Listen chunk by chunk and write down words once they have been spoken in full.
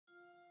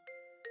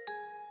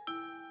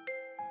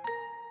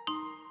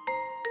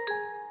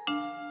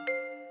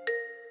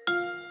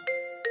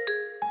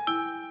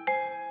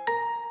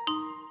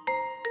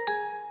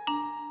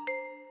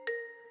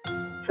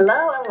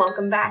Hello and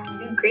welcome back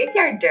to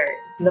Graveyard Dirt,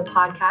 the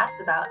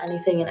podcast about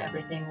anything and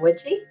everything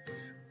witchy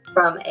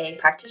from a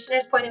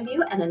practitioner's point of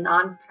view and a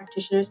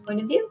non-practitioner's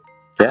point of view.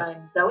 Yeah.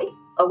 I'm Zoe,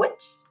 a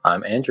witch.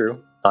 I'm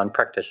Andrew,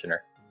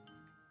 non-practitioner.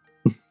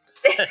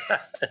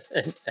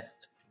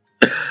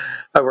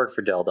 I work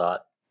for Del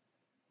Dot.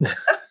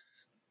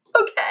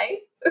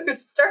 Okay, we're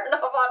starting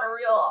off on a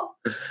real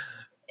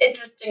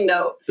interesting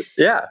note.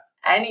 Yeah.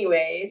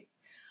 Anyways,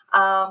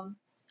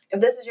 if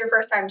this is your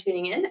first time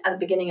tuning in, at the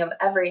beginning of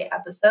every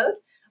episode,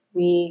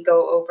 we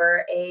go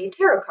over a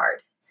tarot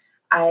card.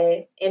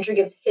 Andrew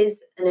gives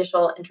his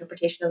initial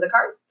interpretation of the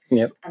card.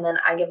 Yep. And then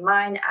I give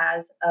mine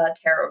as a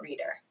tarot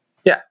reader.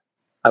 Yeah.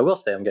 I will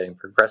say I'm getting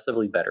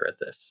progressively better at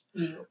this,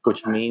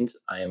 which means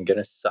I am going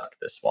to suck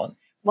this one.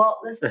 Well,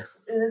 this is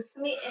going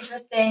to be an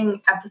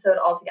interesting episode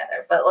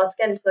altogether, but let's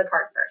get into the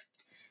card first.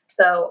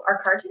 So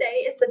our card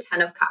today is the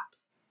 10 of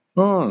Cups.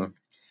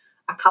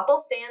 A couple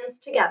stands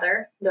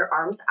together, their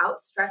arms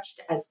outstretched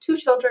as two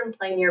children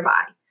play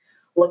nearby,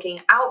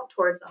 looking out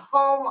towards a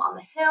home on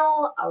the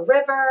hill, a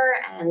river,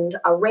 and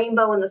a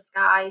rainbow in the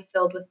sky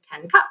filled with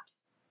 10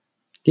 cups.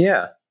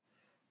 Yeah,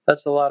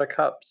 that's a lot of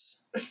cups.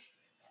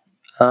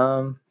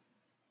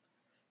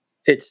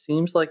 It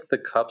seems like the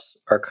cups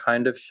are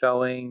kind of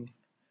showing,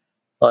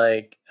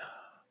 like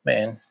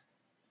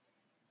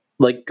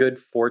good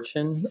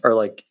fortune or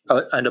like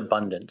an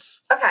abundance.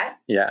 Okay.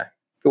 Yeah,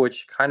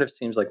 which kind of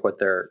seems like what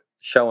they're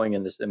showing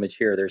in this image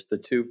here. There's the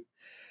two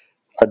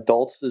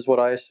adults is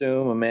what I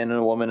assume, a man and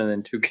a woman, and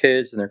then two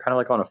kids, and they're kind of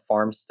like on a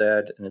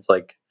farmstead, and it's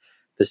like,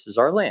 this is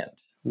our land.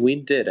 We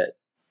did it.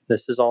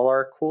 This is all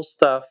our cool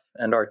stuff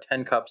and our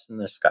 10 cups in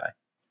the sky.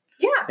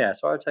 Yeah. Yeah,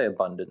 so I would say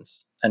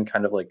abundance and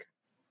kind of like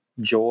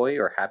joy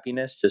or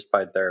happiness just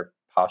by their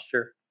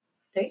posture.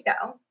 There you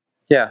go.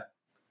 Yeah,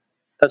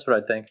 that's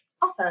what I think.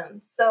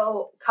 Awesome.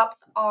 So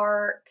cups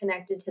are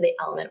connected to the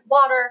element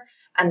water,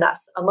 and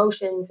thus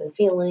emotions and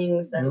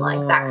feelings and like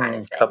that kind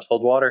of thing. Cups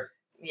hold water.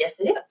 Yes,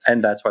 they do.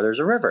 And that's why there's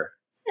a river.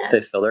 Yes.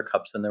 They fill their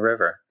cups in the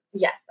river.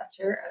 Yes, that's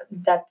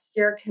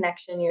your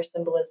connection, your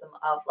symbolism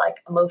of like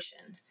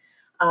emotion.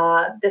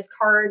 This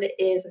card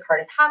is a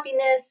card of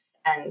happiness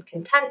and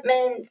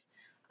contentment.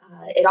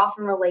 It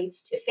often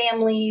relates to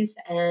families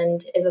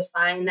and is a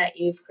sign that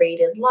you've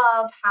created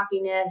love,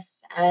 happiness,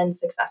 and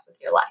success with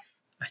your life.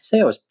 I'd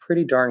say I was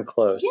pretty darn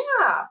close.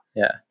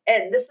 Yeah.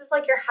 And this is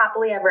like your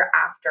happily ever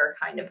after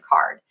kind of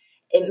card.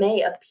 It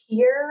may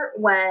appear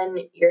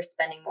when you're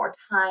spending more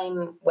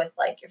time with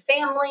like your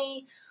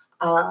family.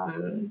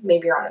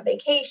 Maybe you're on a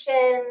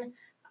vacation,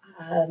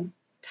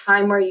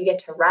 time where you get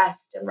to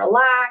rest and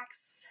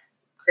relax,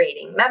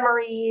 creating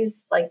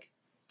memories. Like,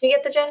 do you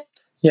get the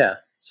gist? Yeah.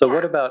 So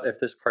what about if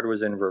this card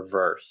was in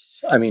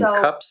reverse? I mean,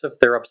 cups, if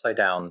they're upside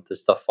down,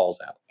 this stuff falls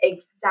out.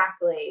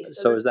 Exactly.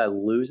 So is that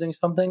losing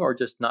something or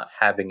just not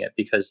having it?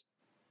 Because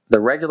the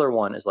regular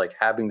one is like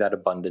having that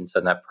abundance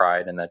and that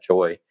pride and that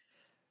joy.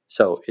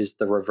 So is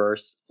the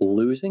reverse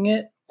losing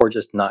it or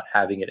just not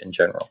having it in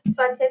general?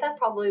 So I'd say that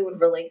probably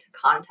would relate to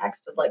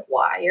context of like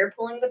why you're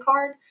pulling the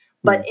card.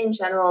 But in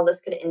general, this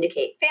could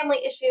indicate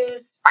family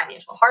issues,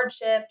 financial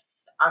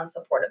hardships,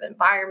 unsupportive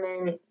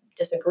environment,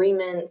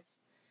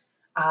 disagreements.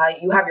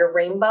 You have your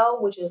rainbow,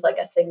 which is like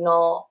a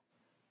symbol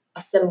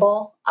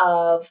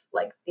of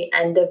like the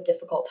end of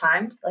difficult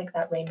times, like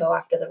that rainbow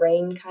after the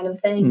rain kind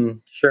of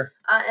thing. Sure.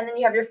 And then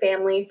you have your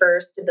family for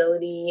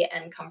stability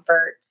and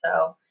comfort.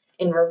 So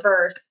in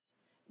reverse,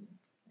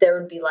 there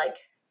would be like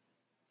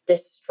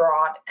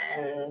distraught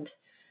and...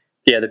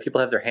 Yeah, the people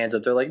have their hands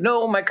up. They're like,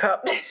 no, my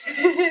cups.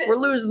 We're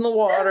losing the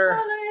water.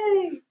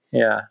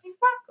 Yeah.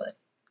 Exactly.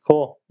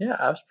 Cool. Yeah,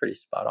 I was pretty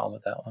spot on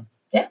with that one.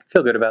 Yeah.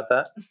 Feel good about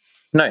that.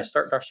 Nice.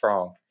 Starting off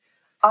strong.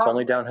 It's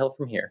only downhill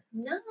from here.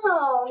 No.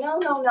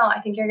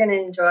 I think you're going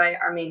to enjoy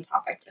our main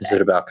topic today. Is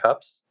it about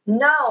cups?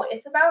 No,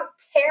 it's about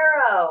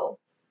tarot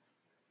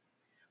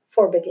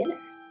for beginners.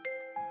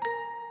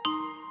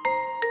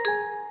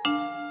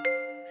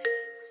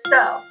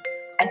 So,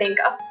 I think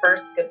a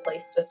first good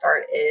place to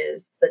start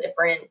is the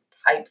different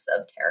types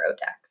of tarot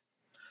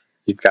decks.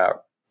 You've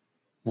got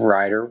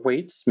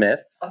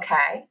Rider-Waite-Smith.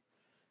 Okay.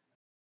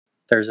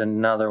 There's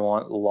another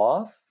one.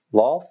 Loth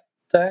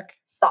deck?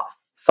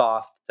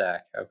 Thoth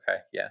deck. Okay,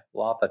 yeah.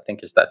 Loth, I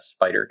think, is that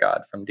spider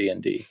god from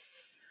D&D.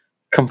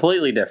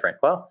 Completely different.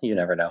 Well, you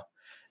never know.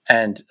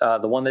 And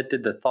the one that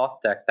did the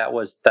Thoth deck, that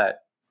was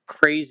that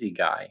crazy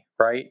guy,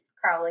 right?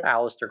 Crowley.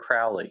 Aleister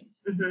Crowley.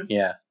 Mm-hmm.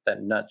 Yeah,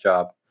 that nut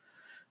job.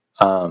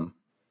 Do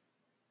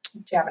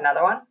you have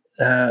another one?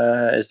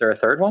 Is there a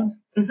third one?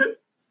 Mm-hmm.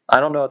 I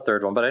don't know a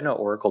third one, but I know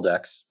Oracle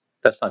decks.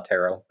 That's not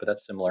tarot, but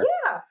that's similar.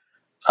 Yeah.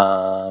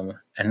 And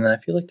then I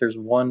feel like there's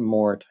one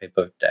more type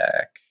of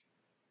deck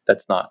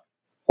that's not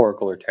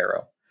Oracle or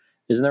tarot.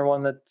 Isn't there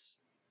one that's,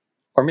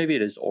 or maybe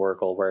it is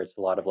Oracle, where it's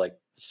a lot of like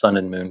sun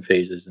and moon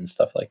phases and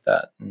stuff like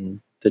that,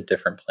 and the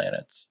different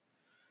planets.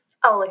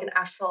 Oh, like an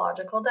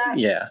astrological deck?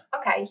 Yeah.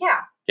 Okay,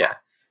 yeah. Yeah.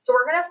 So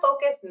we're going to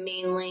focus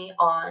mainly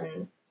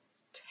on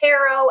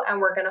tarot, and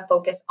we're going to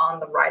focus on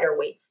the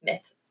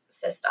Rider-Waite-Smith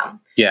system.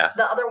 Yeah.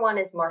 The other one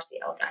is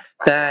Martial decks.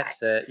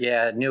 That's it.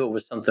 Yeah, I knew it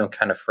was something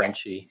kind of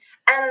Frenchy.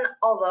 Yes. And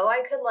although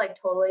I could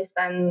totally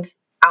spend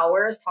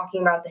hours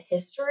talking about the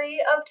history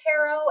of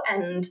tarot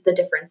and the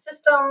different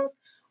systems,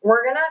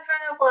 we're gonna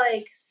kind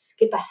of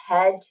skip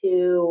ahead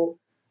to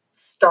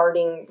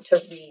starting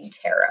to read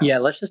tarot. Yeah,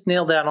 let's just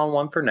nail down on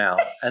one for now,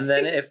 and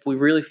then if we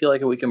really feel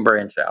like it, we can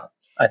branch out.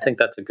 I think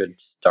that's a good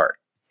start.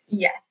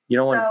 Yes. You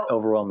don't want to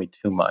overwhelm me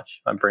too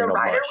much. My brain will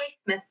mush. The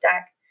Rider-Waite-Smith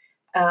deck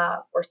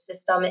or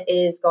system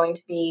is going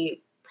to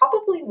be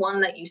probably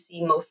one that you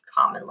see most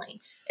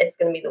commonly. It's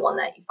going to be the one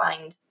that you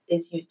find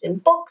is used in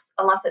books,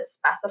 unless it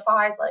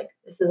specifies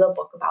this is a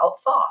book about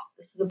Thoth,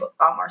 this is a book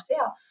about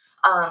Martial.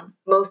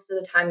 Most of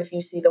the time, if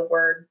you see the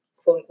word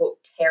quote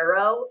unquote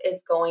tarot,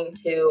 it's going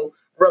to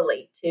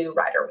relate to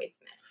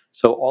Rider-Waite-Smith.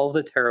 So all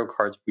the tarot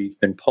cards we've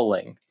been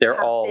pulling, they're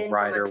all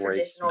Rider-Waite-Smith.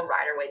 Traditional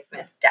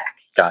Rider-Waite-Smith deck.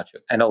 Gotcha.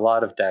 Yes. And a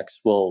lot of decks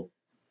will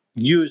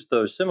use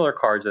those similar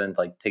cards and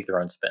then take their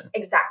own spin.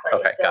 Exactly.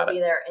 Okay, They'll be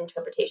their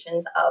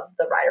interpretations of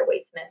the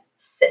Rider-Waite-Smith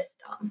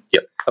system.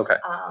 Yep. Okay.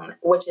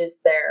 Which is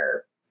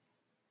their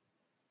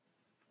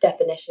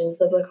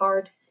definitions of the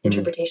card,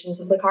 interpretations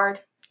of the card.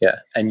 Yeah,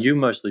 and you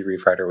mostly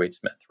read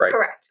Rider-Waite-Smith, right?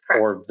 Correct.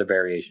 Or the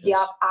variations.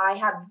 Yep, I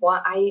had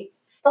one. I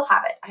still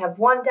have it. I have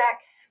one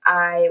deck.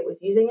 I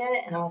was using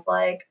it, and I was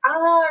like, I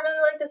don't know, I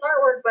really like this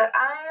artwork, but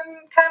I'm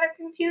kind of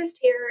confused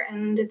here,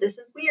 and this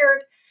is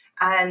weird.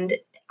 And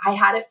I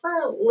had it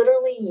for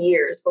literally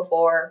years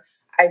before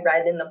I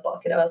read in the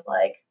book, and it was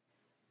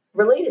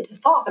related to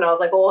Thoth, and I was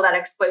like, oh, that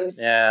explains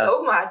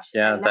so much.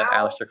 Yeah, that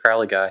Aleister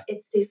Crowley guy.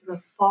 It stays in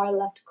the far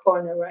left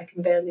corner where I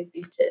can barely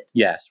reach it.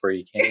 Yes, where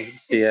you can't even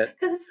see it.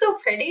 Because it's still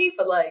pretty,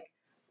 but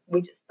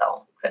we just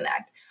don't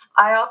connect.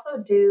 I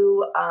also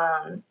do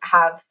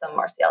have some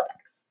Martial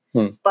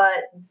decks,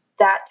 but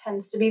that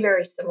tends to be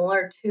very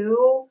similar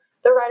to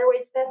the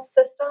Rider-Waite-Smith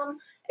system,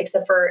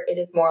 except for it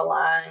is more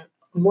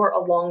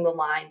along the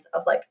lines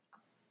of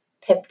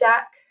Pip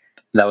deck.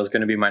 That was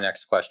going to be my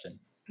next question.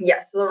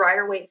 Yes, so the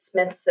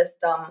Rider-Waite-Smith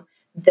system,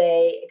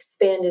 they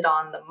expanded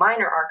on the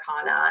minor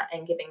arcana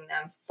and giving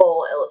them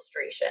full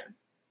illustration.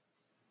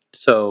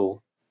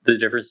 So the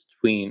difference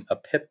between a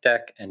Pip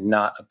deck and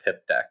not a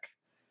Pip deck.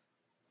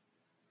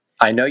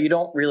 I know you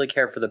don't really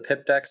care for the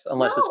Pip decks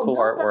unless it's cool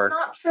artwork. That's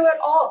not true at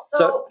all.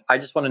 So I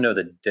just want to know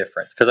the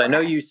difference, because I know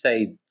you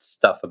say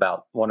stuff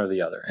about one or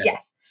the other.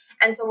 Yes.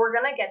 And so we're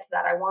going to get to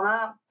that. I want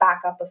to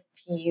back up a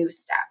few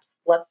steps.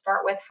 Let's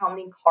start with how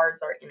many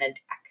cards are in a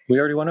deck. We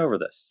already went over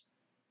this.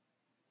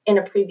 In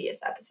a previous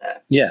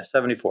episode. Yeah,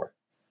 74.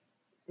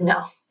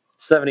 No.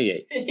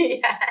 78.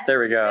 Yes. There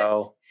we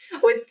go.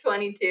 With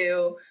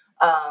 22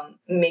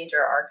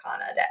 major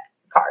arcana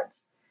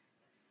cards.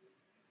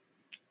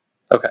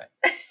 Okay.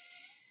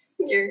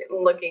 You're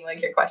looking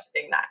like you're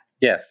questioning that.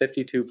 Yeah,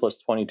 52 plus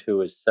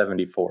 22 is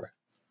 74.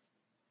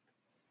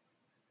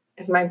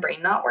 Is my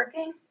brain not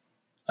working?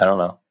 I don't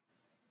know.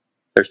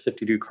 There's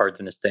 52 cards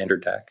in a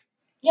standard deck.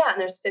 Yeah, and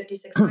there's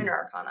 56 minor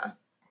arcana.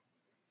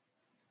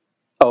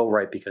 Oh,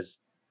 right, because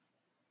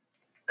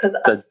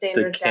a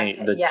standard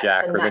deck, the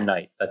jack or the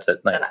knight. That's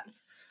it. Knight. The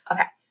knights.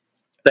 Okay.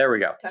 There we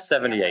go.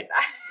 78.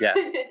 Yeah.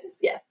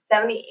 Yes,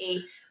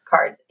 78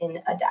 cards in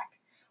a deck.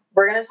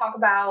 We're going to talk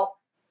about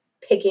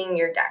picking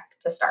your deck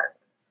to start.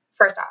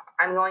 First off,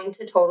 I'm going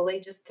to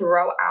totally just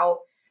throw out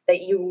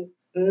that you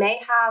may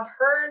have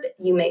heard,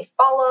 you may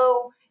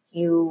follow,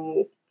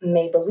 you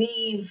may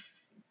believe,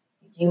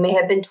 you may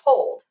have been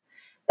told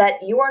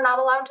that you are not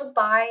allowed to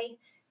buy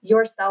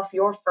yourself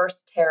your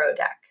first tarot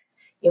deck.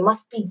 You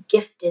must be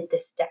gifted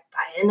this deck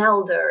by an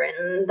elder,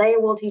 and they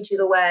will teach you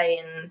the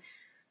way, and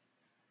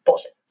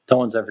bullshit. No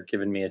one's ever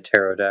given me a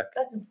tarot deck.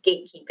 That's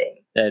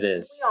gatekeeping. It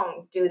is. We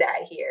don't do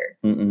that here.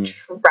 Mm-mm.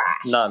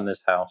 Trash. Not in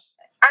this house.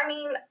 I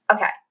mean,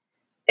 okay.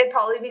 It'd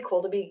probably be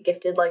cool to be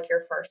gifted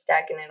your first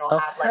deck, and it'll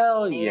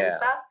have meaning and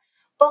stuff.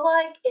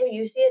 But if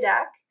you see a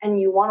deck and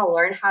you want to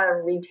learn how to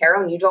read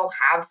tarot and you don't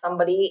have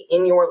somebody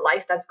in your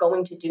life that's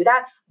going to do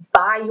that,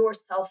 buy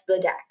yourself the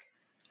deck.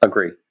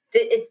 Agree.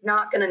 It's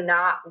not going to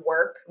not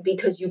work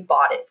because you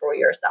bought it for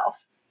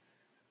yourself.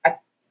 I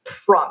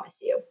promise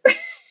you.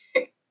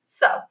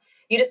 So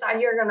you decide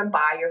you're going to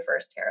buy your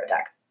first tarot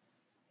deck.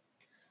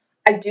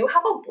 I do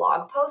have a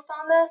blog post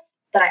on this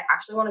that I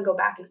actually want to go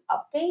back and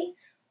update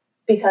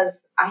because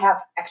I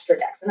have extra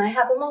decks and I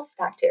have them all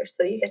stacked here,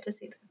 so you get to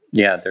see them.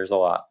 Yeah, there's a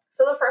lot.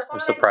 So the first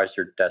one I'm surprised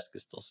your desk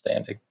is still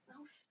standing.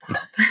 Oh, stop.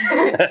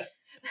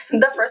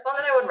 The first one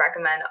that I would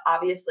recommend,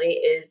 obviously,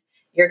 is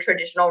your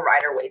traditional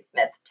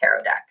Rider-Waite-Smith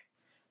tarot deck.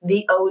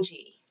 The OG.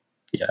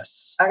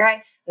 Yes.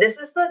 Okay? This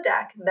is the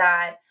deck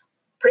that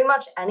pretty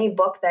much any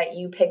book that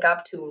you pick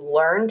up to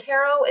learn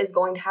tarot is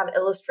going to have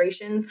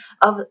illustrations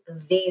of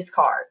these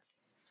cards.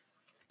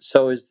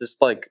 So is this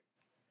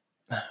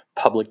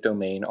public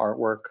domain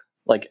artwork?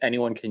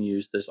 Anyone can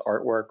use this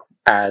artwork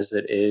as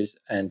it is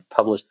and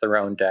publish their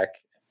own deck?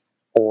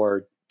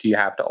 Or do you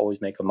have to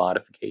always make a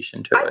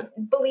modification to it?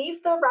 I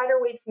believe the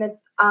Rider-Waite-Smith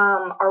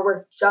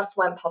artwork just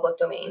went public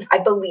domain. I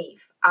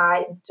believe.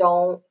 I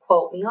don't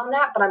quote me on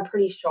that, but I'm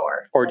pretty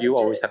sure. Or do you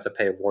always have to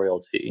pay a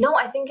royalty? No,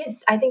 I think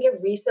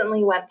it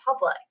recently went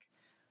public.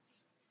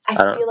 I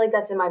feel like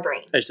that's in my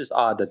brain. It's just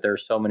odd that there are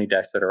so many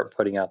decks that are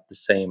putting out the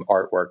same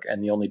artwork,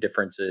 and the only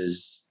difference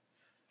is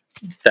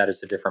that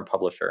it's a different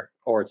publisher,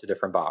 or it's a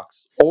different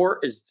box, or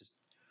is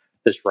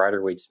this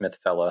Rider-Waite-Smith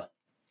fella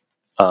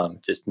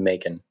just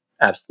making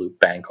absolute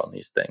bank on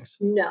these things?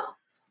 No.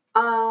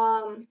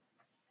 And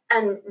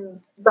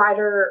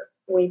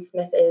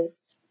Rider-Waite-Smith is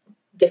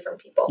different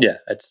people. Yeah,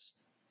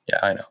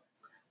 I know.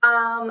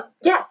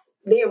 Yes,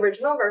 the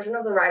original version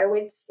of the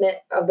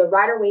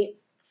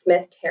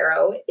Rider-Waite-Smith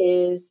tarot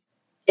is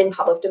in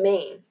public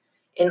domain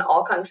in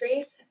all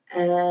countries,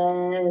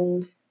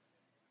 and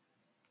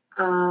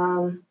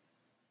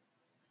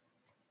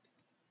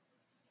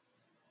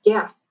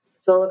yeah,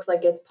 so it looks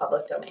like it's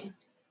public domain.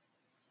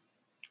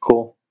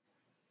 Cool.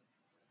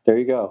 There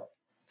you go.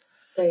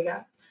 There you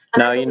go. And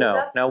now you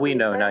know. Now we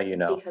know. Now you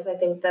know. Because I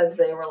think that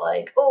they were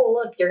like, oh,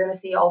 look, you're going to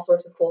see all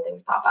sorts of cool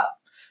things pop up.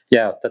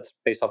 Yeah, that's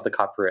based off the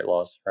copyright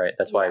laws, right?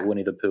 That's why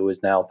Winnie the Pooh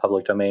is now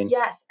public domain.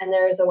 Yes, and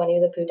there is a Winnie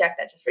the Pooh deck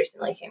that just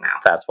recently came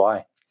out. That's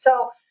why.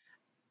 So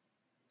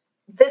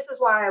this is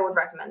why I would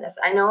recommend this.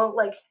 I know,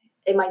 like,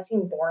 it might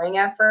seem boring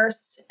at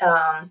first,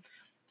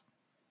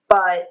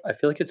 but I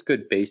feel like it's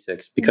good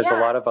basics because a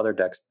lot of other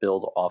decks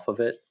build off of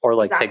it or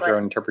like take their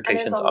own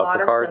interpretations of the cards.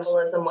 There's a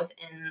lot of symbolism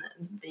within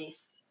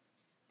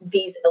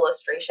these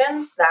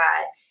illustrations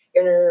that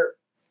you're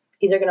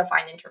either going to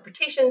find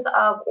interpretations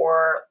of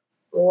or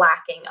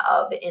lacking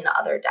of in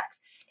other decks.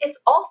 It's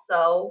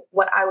also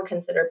what I would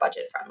consider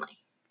budget friendly.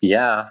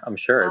 Yeah, I'm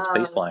sure it's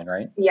baseline,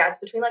 right? Yeah, it's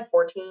between like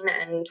 $14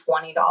 and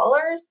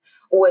 $20,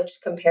 which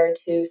compared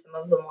to some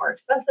of the more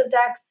expensive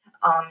decks,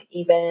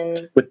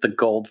 even with the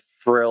gold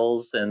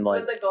frills and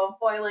like with the gold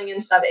foiling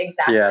and stuff.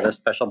 Exactly. Yeah, the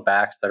special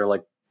backs that are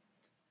like,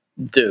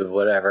 dude,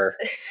 whatever,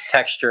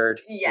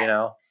 textured. Yes. You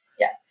know.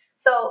 Yes.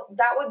 So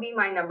that would be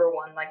my number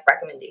one like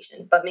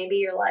recommendation. But maybe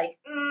you're like,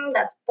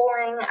 that's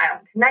boring. I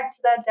don't connect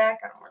to that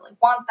deck. I don't really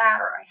want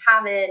that, or I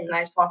have it, and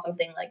I just want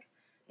something like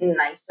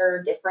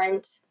nicer,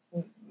 different,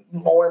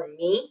 more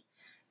me.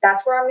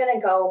 That's where I'm going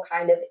to go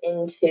kind of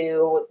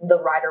into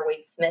the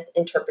Rider-Waite-Smith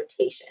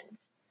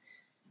interpretations.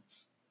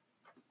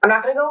 I'm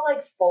not going to go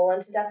like full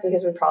into depth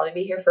because we'd probably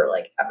be here for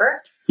like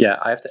ever. Yeah,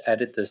 I have to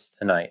edit this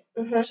tonight.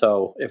 Mm-hmm.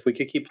 So if we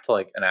could keep it to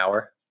like an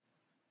hour.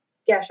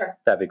 Yeah, sure.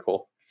 That'd be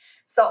cool.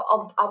 So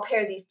I'll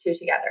pair these two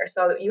together.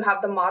 So you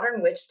have the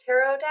Modern Witch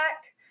Tarot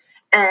deck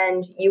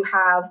and you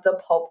have the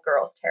Pulp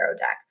Girls Tarot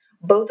deck.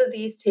 Both of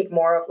these take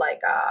more of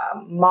like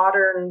a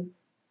modern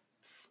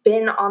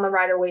spin on the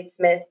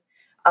Rider-Waite-Smith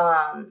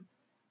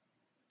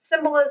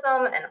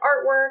symbolism and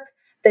artwork.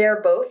 They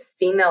are both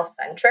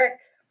female-centric.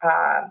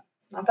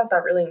 Not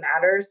that really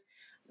matters.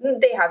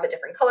 They have a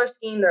different color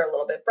scheme. They're a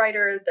little bit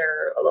brighter.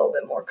 They're a little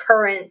bit more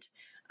current.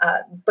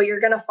 But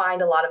you're going to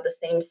find a lot of the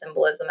same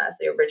symbolism as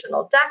the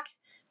original deck,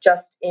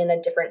 just in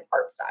a different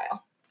art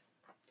style.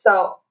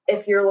 So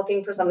if you're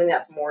looking for something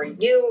that's more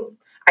you,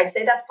 I'd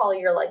say that's probably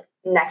your like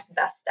next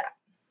best step.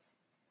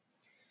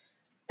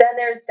 Then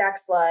there's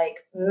decks like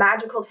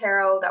Magical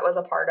Tarot that was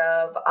a part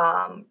of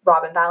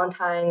Robin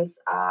Valentine's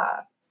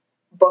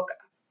book.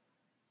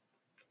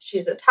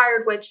 She's a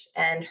tired witch,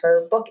 and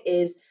her book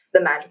is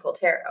The Magical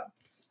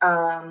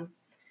Tarot.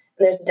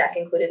 There's a deck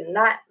included in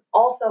that.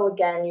 Also,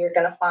 again, you're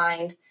going to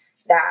find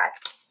that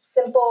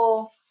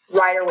simple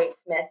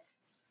Rider-Waite-Smith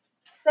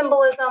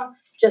symbolism,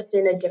 just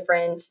in a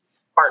different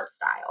art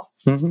style.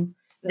 Mm-hmm.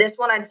 This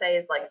one I'd say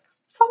is like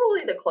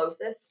probably the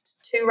closest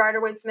to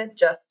Rider-Waite-Smith,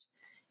 just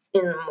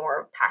in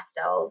more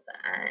pastels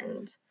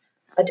and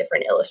a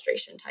different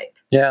illustration type.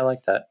 Yeah, I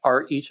like that.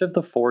 Are each of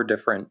the 4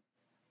 different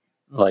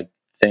like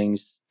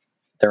things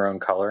their own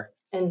color?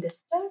 In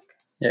this deck?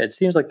 Yeah, it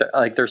seems like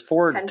there's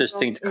 4 Pentacles,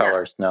 distinct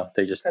colors. No,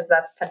 they just because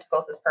that's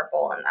Pentacles is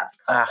purple and that's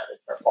a color that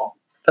is purple.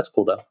 That's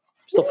cool though.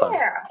 Still fun.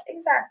 Yeah,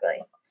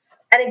 exactly.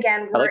 And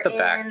again, I like the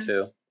back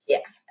too. Yeah.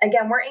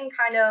 Again, we're in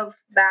kind of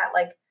that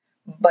like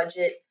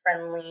budget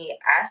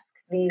friendly-esque.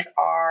 These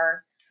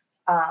are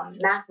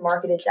mass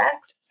marketed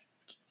decks.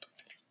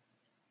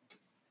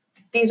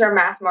 These are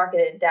mass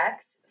marketed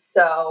decks.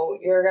 So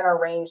you're going to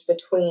range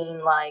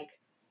between like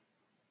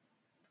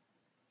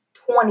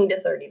 $20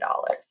 to $30.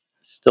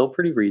 Still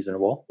pretty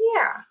reasonable.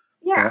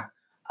 Yeah.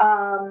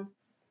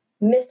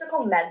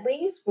 Mystical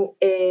Medleys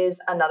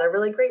is another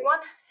really great one.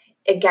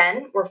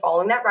 Again, we're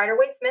following that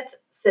Rider-Waite-Smith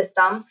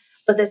system,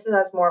 but this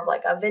has more of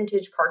like a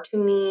vintage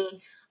cartoony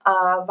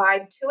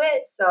vibe to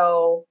it.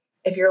 So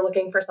if you're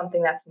looking for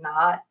something that's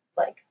not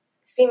like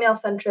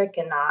female-centric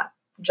and not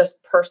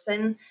just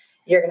person,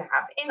 you're going to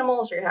have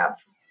animals, you're going to have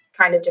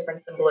kind of different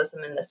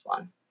symbolism in this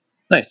one.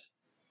 Nice.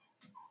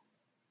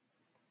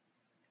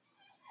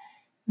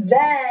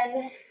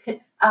 Then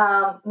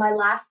my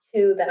last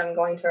 2 that I'm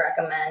going to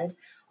recommend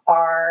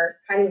are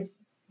kind of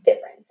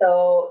different.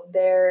 So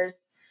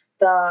there's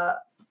the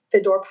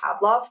Fedor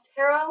Pavlov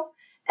Tarot,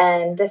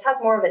 And this has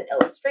more of an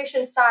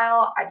illustration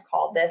style. I'd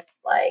call this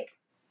like,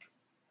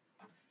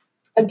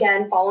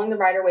 again, following the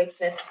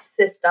Rider-Waite-Smith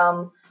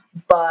system,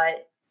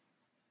 but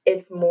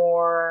it's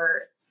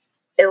more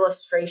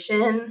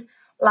illustration.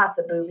 Lots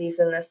of boobies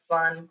in this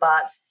one,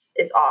 but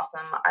it's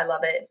awesome. I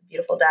love it. It's a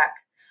beautiful deck.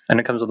 And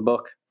it comes with a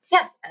book?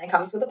 Yes, and it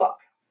comes with a book.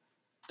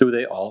 Do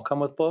they all come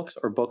with books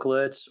or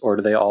booklets, or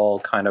do they all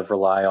kind of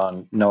rely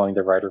on knowing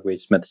the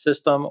Rider-Waite-Smith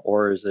system,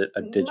 or is it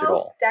a digital?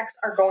 Most decks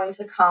are going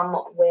to come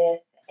with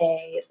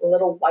a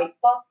little white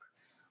book.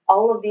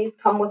 All of these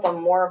come with a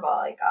more of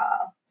a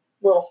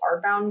little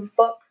hardbound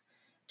book,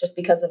 just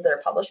because of their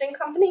publishing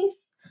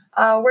companies,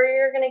 where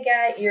you're going to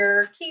get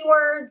your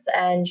keywords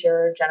and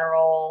your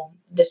general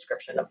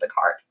description of the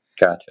card.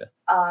 Gotcha.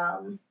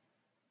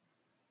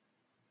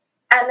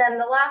 And then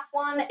the last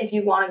one, if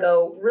you want to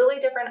go really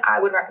different, I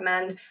would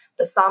recommend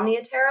the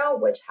Somnia Tarot,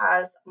 which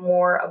has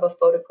more of a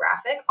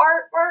photographic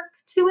artwork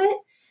to it.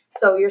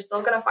 So you're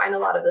still going to find a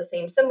lot of the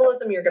same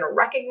symbolism. You're going to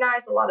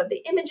recognize a lot of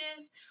the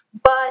images,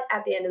 but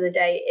at the end of the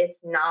day, it's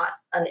not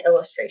an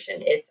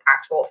illustration. It's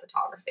actual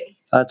photography.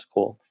 That's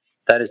cool.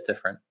 That is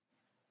different.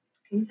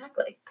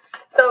 Exactly.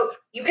 So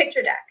you picked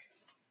your deck,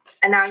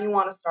 and now you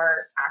want to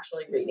start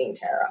actually reading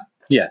tarot.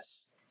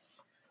 Yes.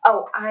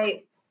 Oh,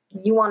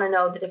 you want to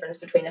know the difference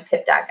between a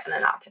pip deck and a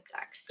not pip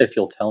deck? If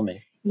you'll tell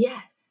me.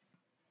 Yes.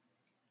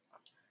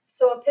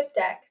 So a pip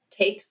deck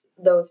takes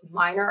those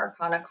minor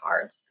arcana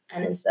cards,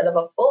 and instead of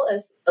a full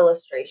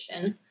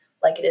illustration,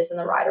 like it is in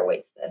the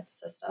Rider-Waite-Smith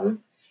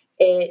system,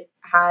 it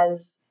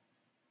has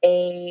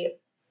a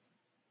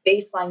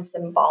baseline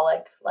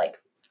symbolic, like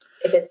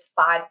if it's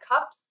 5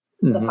 cups,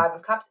 the 5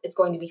 of cups, it's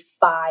going to be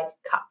 5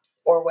 cups,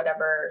 or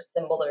whatever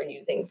symbol they're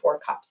using for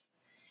cups.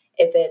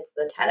 If it's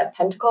the 10 of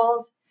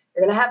pentacles,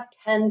 you're going to have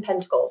 10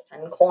 pentacles,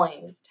 10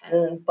 coins,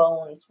 10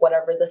 bones,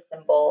 whatever the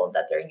symbol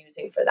that they're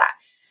using for that.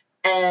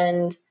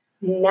 And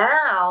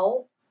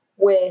now,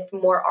 with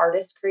more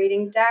artists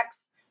creating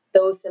decks,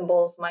 those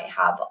symbols might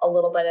have a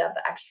little bit of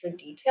extra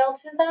detail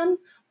to them,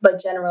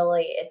 but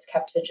generally it's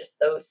kept to just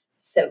those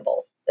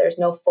symbols. There's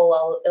no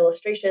full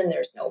illustration,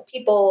 there's no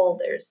people,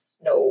 there's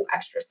no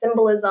extra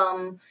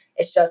symbolism.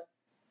 It's just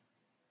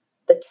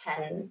the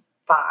 10,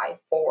 5,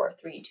 4,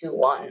 3, 2,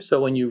 1.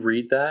 So when you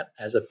read that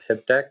as a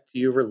pip deck, do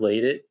you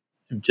relate it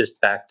just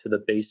back to the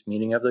base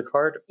meaning of the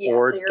card? Yeah,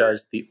 or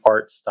does the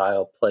art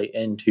style play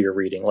into your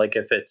reading? Like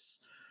if it's,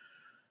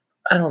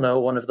 I don't know,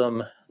 one of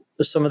them,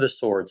 some of the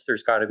swords,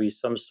 there's got to be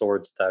some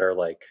swords that are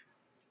like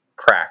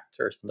cracked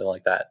or something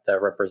like that,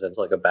 that represents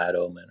like a bad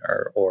omen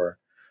or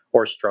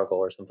struggle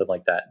or something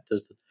like that.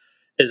 Is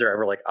there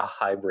ever like a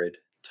hybrid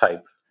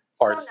type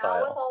art style? So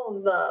now with all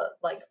of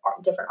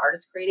the different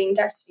artists creating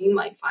decks, you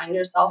might find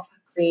yourself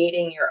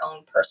creating your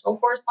own personal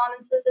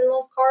correspondences in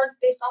those cards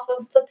based off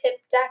of the pip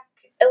deck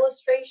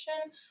illustration.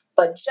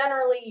 But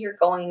generally, you're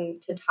going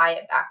to tie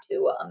it back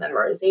to a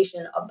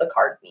memorization of the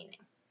card meaning.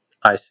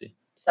 I see.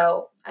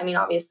 So, I mean,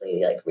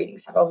 obviously, like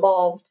readings have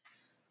evolved,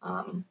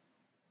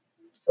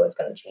 so it's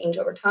going to change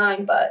over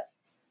time. But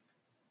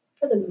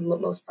for the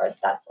most part,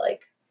 that's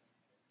like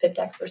pip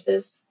deck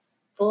versus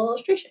full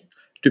illustration.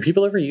 Do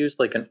people ever use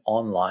like an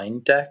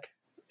online deck?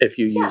 If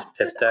you use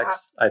pip decks,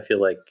 apps. I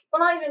feel like... Well,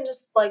 not even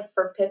just like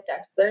for pip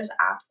decks. There's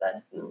apps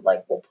that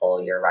like will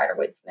pull your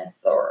Rider-Waite-Smith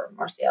or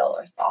Martial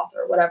or Thoth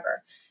or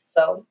whatever.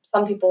 So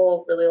some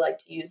people really like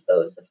to use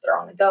those if they're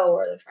on the go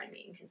or they're trying to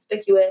be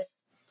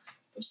inconspicuous.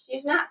 They just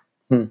use an app.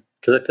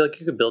 Because I feel like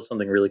you could build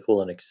something really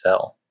cool in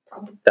Excel.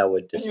 Probably. That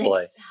would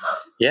display.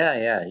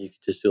 Yeah. You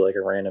could just do like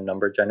a random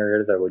number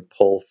generator that would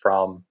pull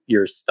from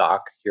your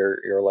stock, your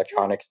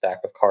electronic stack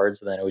of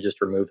cards, and then it would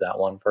just remove that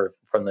one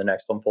from the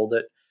next one pulled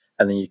it.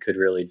 And then you could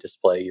really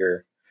display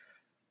your,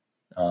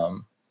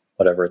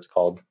 whatever it's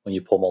called when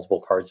you pull multiple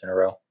cards in a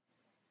row.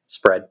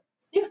 Spread.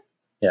 Yeah.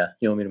 Yeah.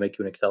 You want me to make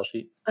you an Excel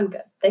sheet? I'm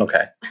good. Thank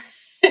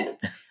you.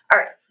 All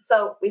right.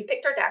 So we've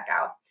picked our deck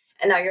out,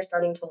 and now you're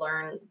starting to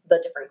learn the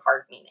different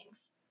card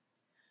meanings.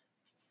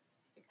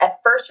 At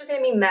first, you're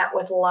going to be met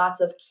with lots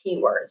of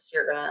keywords.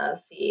 You're going to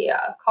see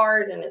a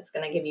card, and it's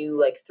going to give you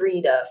like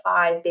 3 to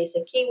 5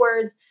 basic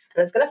keywords.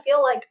 And it's going to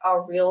feel like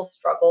a real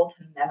struggle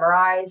to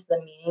memorize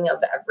the meaning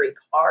of every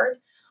card.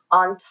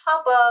 On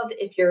top of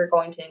if you're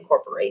going to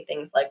incorporate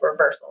things like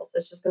reversals,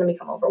 it's just going to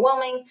become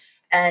overwhelming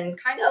and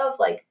kind of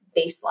like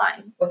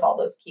baseline with all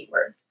those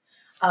keywords.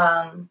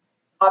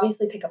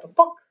 Obviously, pick up a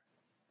book,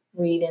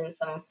 read in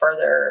some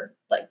further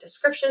like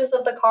descriptions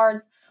of the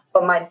cards.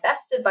 But my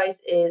best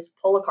advice is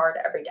pull a card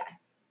every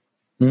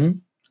day.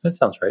 That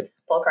sounds right.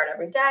 Pull a card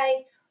every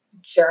day.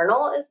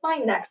 Journal is my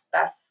next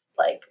best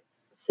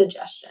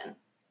suggestion.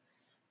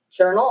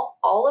 Journal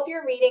all of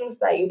your readings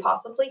that you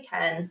possibly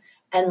can.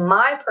 And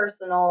my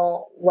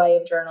personal way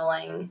of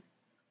journaling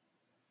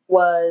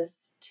was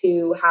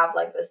to have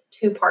this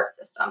 2-part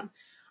system.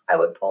 I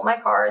would pull my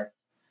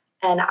cards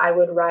and I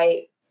would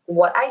write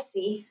what I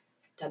see,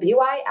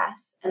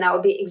 WIS, and that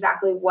would be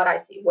exactly what I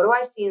see. What do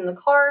I see in the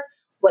card?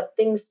 What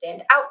things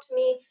stand out to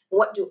me?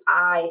 What do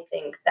I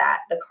think that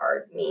the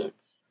card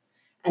means?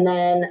 And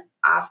then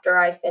after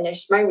I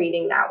finished my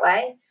reading that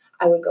way,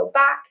 I would go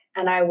back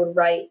and I would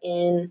write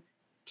in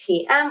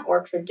TM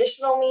or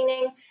traditional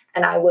meaning,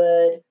 and I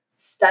would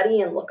study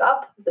and look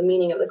up the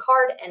meaning of the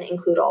card and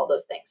include all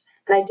those things.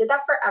 And I did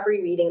that for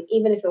every reading,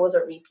 even if it was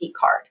a repeat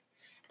card.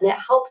 And it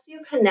helps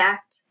you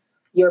connect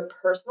your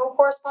personal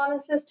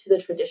correspondences to the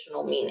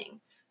traditional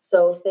meaning.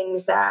 So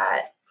things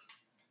that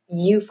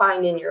you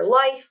find in your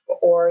life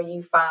or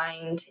you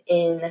find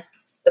in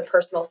the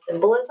personal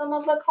symbolism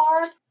of the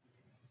card.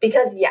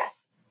 Because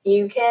yes,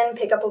 you can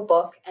pick up a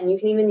book and you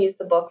can even use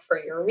the book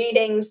for your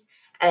readings.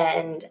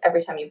 And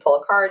every time you pull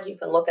a card, you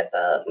can look at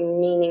the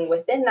meaning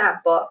within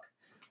that book.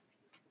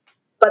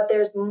 But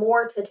there's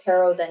more to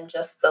tarot than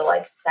just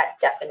the set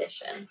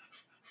definition.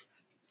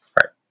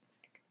 Right.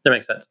 That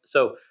makes sense.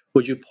 So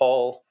would you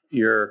pull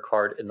your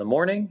card in the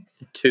morning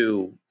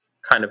to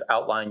kind of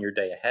outline your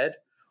day ahead?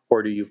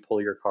 Or do you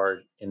pull your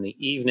card in the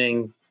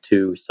evening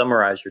to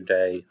summarize your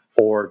day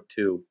or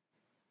to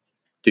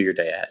do your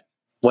day ahead?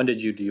 When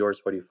did you do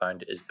yours? What do you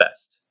find is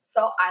best?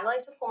 So I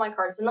like to pull my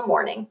cards in the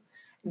morning.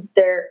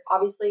 They're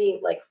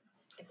obviously,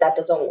 if that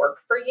doesn't work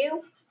for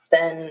you,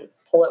 then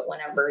pull it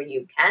whenever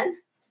you can.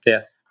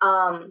 Yeah.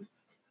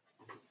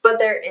 But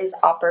there is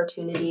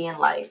opportunity and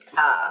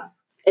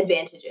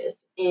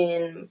advantages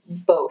in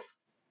both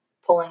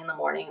pulling in the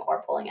morning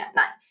or pulling at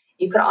night.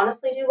 You could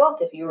honestly do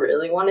both if you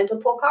really wanted to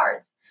pull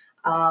cards.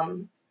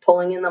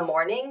 Pulling in the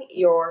morning,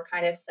 you're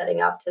kind of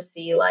setting up to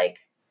see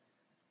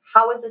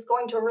how is this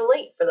going to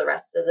relate for the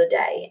rest of the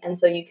day? And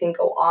so you can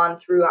go on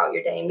throughout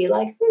your day and be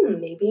like,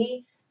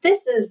 maybe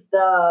this is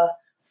the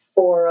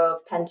Four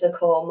of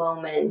Pentacle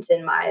moment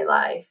in my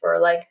life, or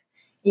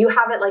you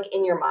have it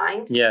in your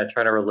mind. Yeah,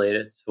 try to relate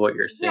it to what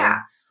you're seeing. Yeah.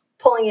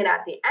 Pulling it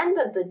at the end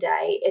of the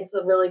day, it's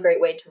a really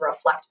great way to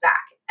reflect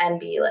back and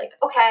be like,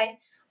 okay,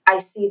 I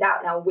see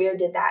that now. Where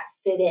did that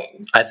fit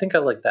in? I think I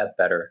like that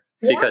better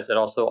because it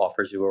also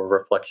offers you a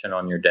reflection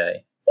on your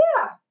day.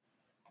 Yeah.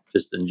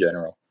 Just in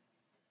general.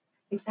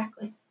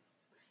 Exactly.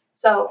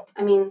 So,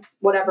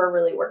 whatever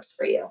really works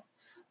for you.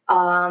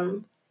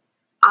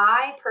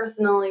 I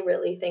personally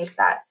really think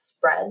that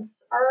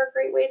spreads are a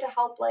great way to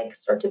help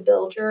start to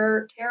build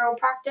your tarot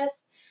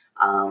practice.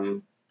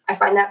 I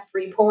find that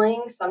free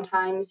pulling,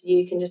 sometimes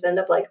you can just end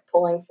up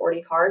pulling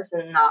 40 cards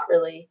and not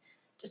really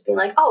just being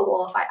like, oh,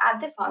 well, if I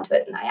add this onto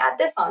it and I add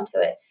this onto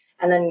it,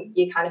 and then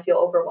you kind of feel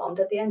overwhelmed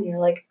at the end. You're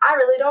like, I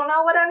really don't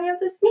know what any of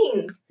this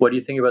means. What do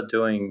you think about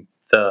doing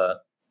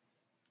the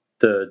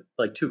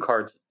 2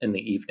 cards in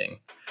the evening?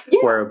 Yeah.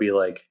 Where it would be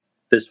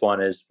this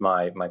one is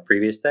my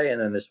previous day,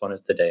 and then this one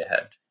is the day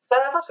ahead.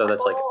 So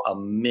that's a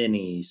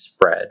mini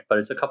spread, but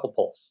it's a couple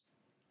pulls.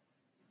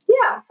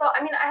 Yeah, so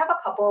I have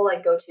a couple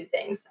go-to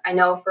things. I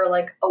know for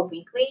a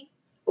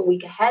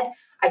week ahead,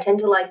 I tend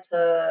to like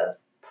to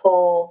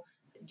pull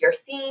your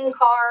theme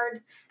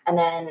card and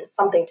then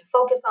something to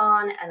focus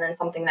on and then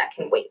something that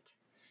can wait.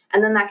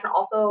 And then that can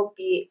also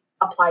be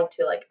applied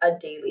to a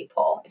daily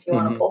pull if you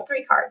want to pull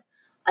 3 cards.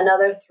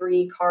 Another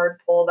 3-card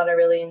pull that I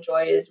really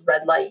enjoy is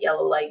red light,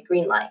 yellow light,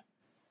 green light.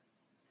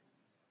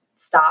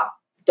 Stop,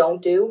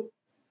 don't do.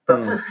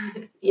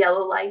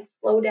 Yellow light,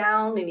 slow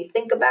down, maybe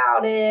think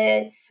about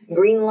it.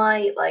 Green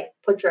light,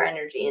 put your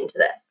energy into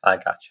this. I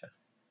gotcha.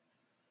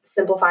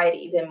 Simplify it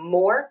even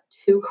more.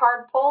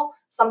 2-card pull,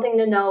 something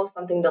to know,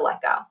 something to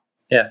let go.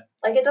 Yeah.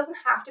 It doesn't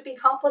have to be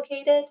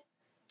complicated.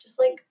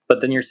 Just But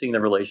then you're seeing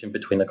the relation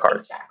between the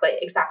cards.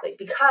 Exactly.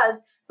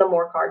 Because the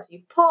more cards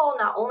you pull,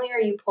 not only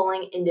are you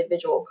pulling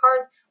individual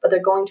cards, but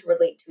they're going to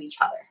relate to each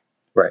other.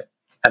 Right.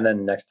 And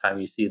then next time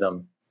you see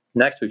them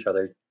next to each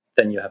other,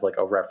 then you have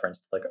a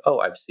reference, oh,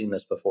 I've seen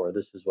this before.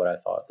 This is what I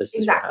thought. This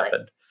is what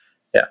happened.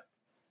 Yeah.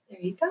 There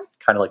you go.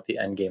 Kind of like the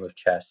end game of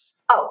chess.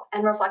 Oh,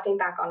 and reflecting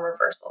back on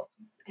reversals.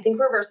 I think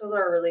reversals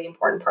are a really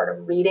important part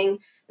of reading.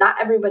 Not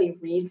everybody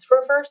reads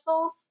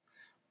reversals.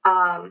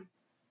 I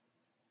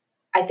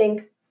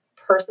think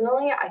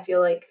personally, I feel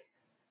like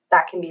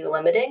that can be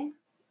limiting.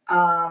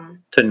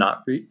 To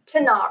not read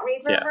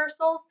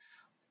reversals.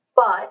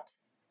 But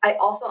I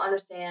also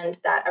understand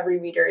that every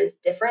reader is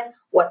different.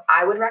 What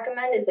I would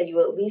recommend is that you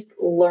at least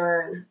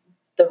learn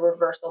the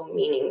reversal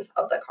meanings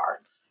of the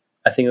cards.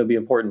 I think it would be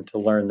important to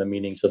learn the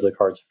meanings of the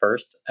cards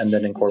first and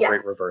then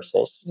incorporate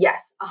reversals.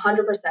 Yes,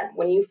 100%.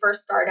 When you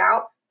first start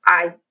out,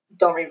 I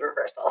don't read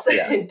reversals.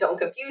 Yeah. Don't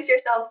confuse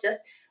yourself. Just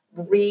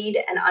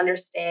read and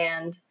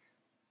understand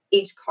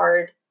each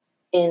card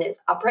in its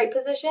upright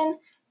position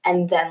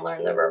and then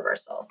learn the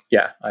reversals.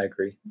 Yeah, I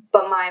agree.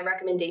 But my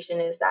recommendation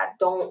is that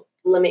don't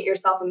limit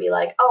yourself and be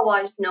like, oh, well,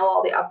 I just know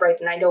all the upright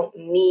and I don't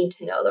need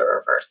to know the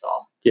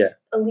reversal. Yeah.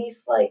 At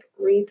least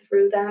read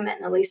through them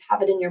and at least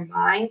have it in your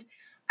mind.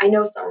 I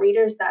know some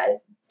readers that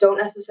don't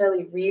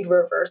necessarily read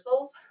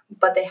reversals,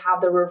 but they have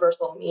the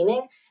reversal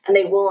meaning and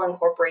they will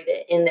incorporate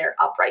it in their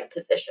upright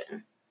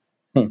position.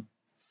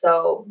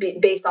 So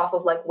based off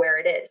of where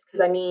it is.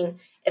 Because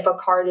if a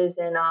card is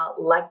in a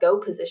let go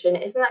position,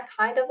 isn't that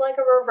kind of like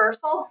a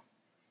reversal?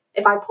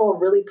 If I pull a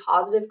really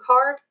positive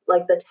card,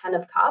 like the 10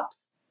 of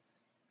Cups,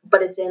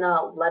 but it's in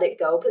a let it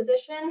go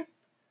position,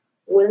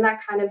 wouldn't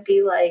that kind of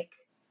be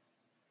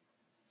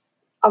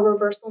a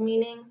reversal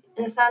meaning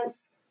in a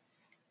sense?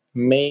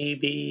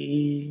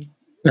 Maybe.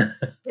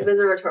 It was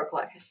a rhetorical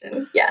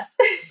question. Yes.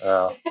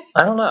 I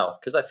don't know,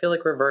 because I feel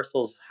like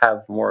reversals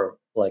have more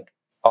like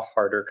a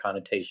harder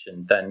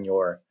connotation than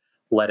your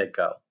let it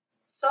go.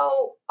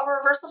 So a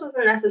reversal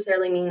doesn't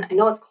necessarily mean, I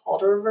know it's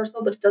called a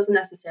reversal, but it doesn't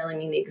necessarily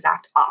mean the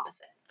exact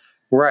opposite.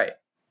 Right.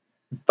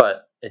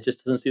 But it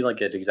just doesn't seem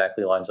like it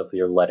exactly lines up with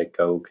your let it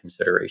go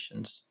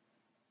considerations.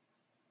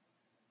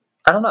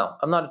 I don't know.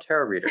 I'm not a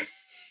tarot reader.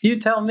 You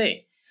tell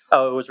me.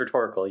 Oh, it was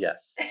rhetorical,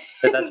 yes.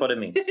 That's what it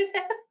means.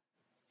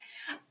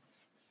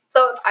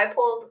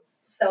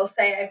 So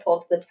say I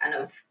pulled the 10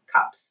 of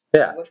Cups,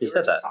 yeah, which we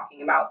were just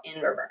talking about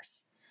in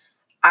reverse.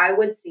 I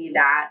would see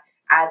that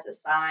as a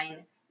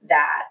sign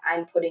that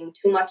I'm putting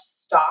too much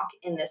stock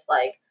in this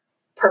like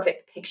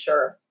perfect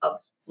picture of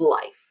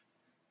life,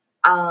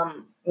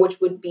 which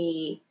would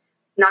be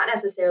not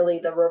necessarily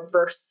the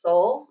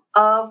reversal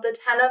of the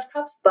 10 of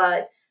Cups,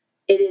 but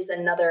it is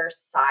another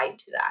side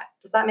to that.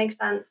 Does that make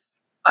sense?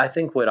 I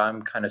think what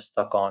I'm kind of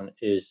stuck on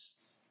is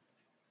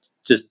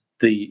just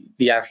the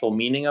actual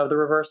meaning of the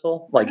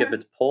reversal, like if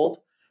it's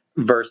pulled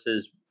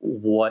versus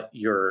what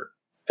you're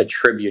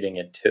attributing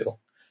it to.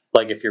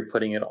 Like if you're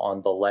putting it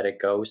on the let it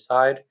go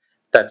side,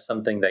 that's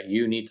something that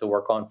you need to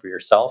work on for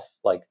yourself.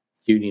 Like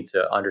you need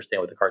to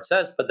understand what the card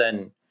says, but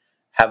then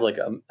have like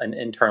an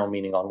internal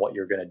meaning on what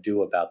you're going to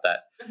do about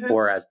that.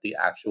 Whereas the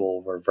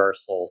actual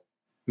reversal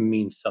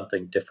means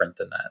something different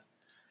than that.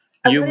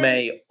 You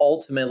may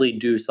ultimately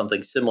do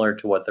something similar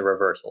to what the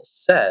reversal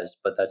says,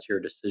 but that's your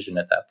decision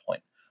at that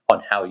point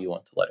on how you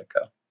want to let it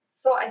go.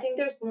 So I think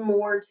there's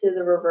more to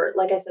the reverse.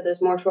 Like I said,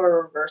 there's more to a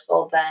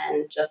reversal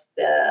than just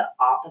the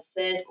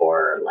opposite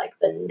or like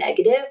the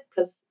negative,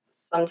 because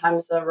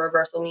sometimes the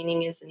reversal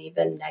meaning isn't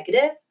even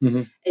negative.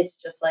 It's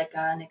just like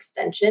an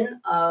extension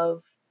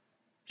of.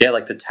 Yeah,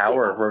 like the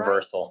tower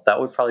reversal.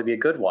 That would probably be a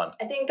good one.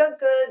 I think a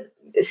good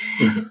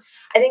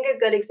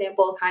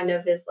example kind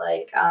of is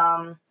like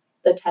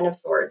the 10 of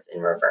Swords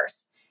in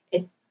reverse.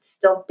 It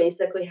still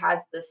basically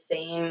has the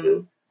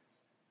same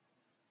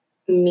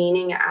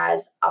meaning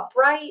as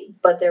upright,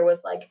 but there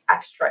was like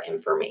extra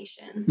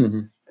information.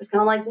 It was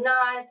kind of like,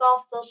 nah, it's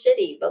all still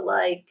shitty, but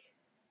like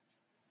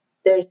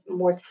there's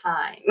more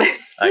time.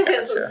 I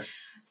gotcha.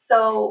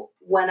 So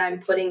when I'm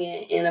putting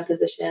it in a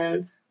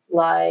position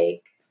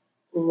like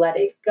let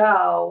it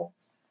go,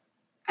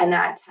 and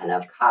that 10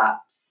 of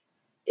Cups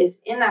is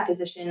in that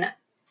position,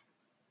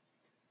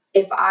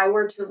 if I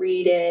were to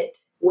read it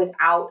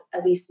without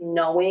at least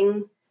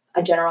knowing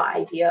a general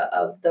idea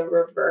of the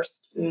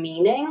reversed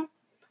meaning,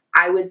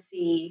 I would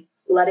see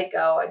let it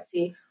go. I'd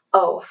see,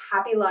 oh,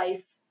 happy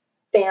life,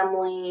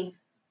 family,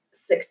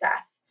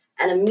 success.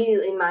 And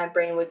immediately my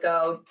brain would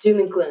go doom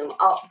and gloom.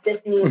 Oh,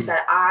 this means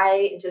that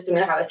I just am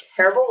going to have a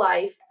terrible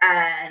life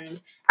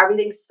and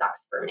everything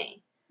sucks for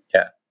me.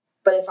 Yeah.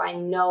 But if I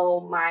know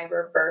my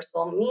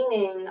reversal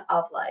meaning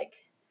of like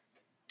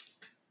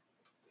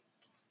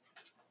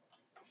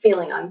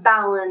feeling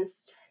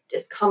unbalanced,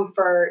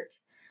 discomfort,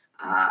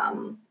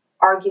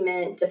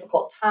 argument,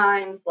 difficult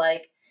times,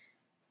 like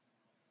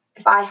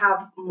if I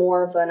have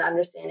more of an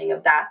understanding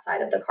of that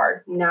side of the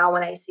card, now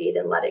when I see it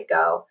and let it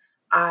go,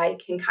 I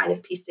can kind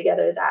of piece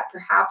together that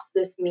perhaps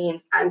this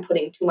means I'm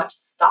putting too much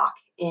stock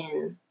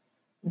in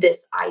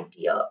this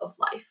idea of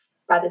life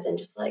rather than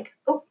just like,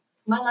 oh,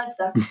 my life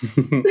sucks.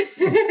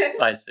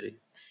 I see.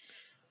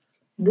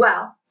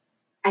 Well,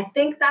 I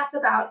think that's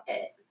about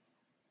it.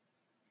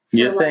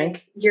 You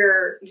think?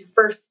 Your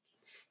first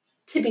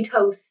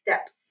tippy-toe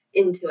steps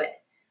into it.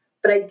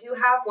 But I do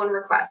have one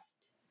request.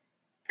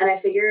 And I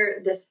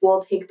figure this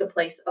will take the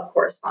place of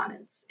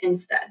correspondence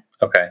instead.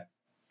 Okay.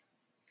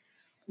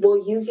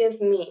 Will you give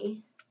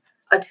me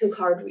a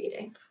 2-card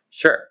reading?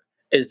 Sure.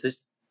 Is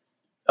this...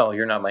 Oh,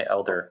 you're not my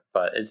elder,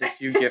 but is this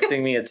you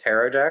gifting me a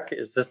tarot deck?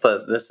 Is this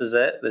is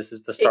it? This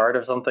is the start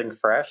of something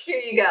fresh? Here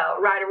you go.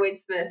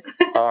 Rider-Waite-Smith.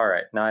 All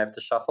right. Now I have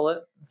to shuffle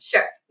it?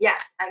 Sure.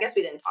 Yes. I guess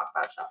we didn't talk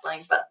about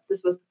shuffling, but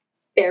this was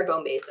bare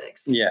bone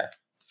basics. Yeah.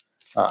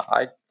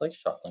 I like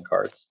shuffling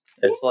cards.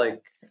 It's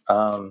like...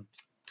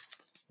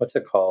 what's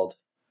it called?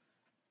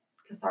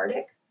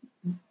 Cathartic?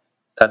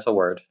 That's a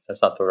word.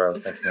 That's not the word I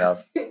was thinking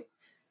of.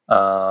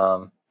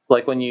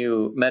 Like when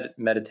you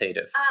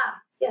meditative.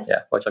 Ah, yes.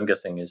 Yeah, which I'm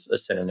guessing is a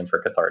synonym for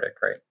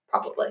cathartic, right?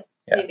 Probably.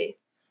 Yeah. Maybe.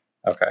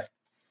 Okay.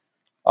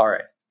 All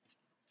right.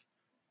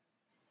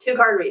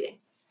 2-card reading.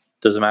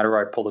 Does it matter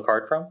where I pull the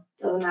card from?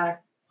 Doesn't matter.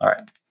 All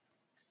right.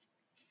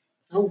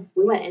 Oh,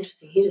 we went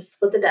interesting. He just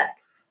split the deck.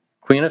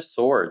 Queen of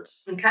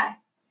Swords. Okay.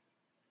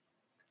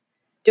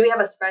 Do we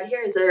have a spread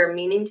here? Is there a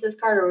meaning to this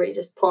card, or are we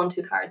just pulling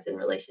 2 cards in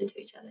relation to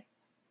each other?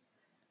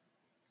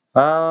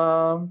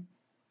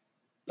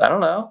 I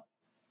don't know.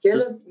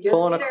 You're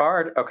pulling a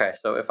card. Okay,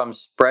 so if I'm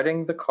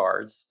spreading the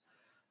cards,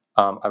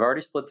 I've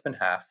already split them in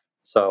half,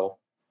 so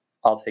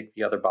I'll take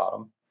the other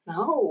bottom.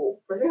 No,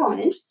 we're going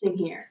interesting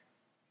here.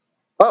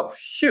 Oh,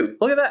 shoot.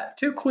 Look at that.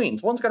 2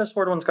 queens. One's got a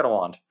sword, one's got a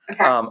wand.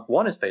 Okay.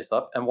 One is face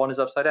up, and one is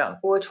upside down.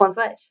 Which one's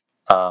which?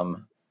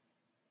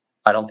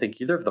 I don't think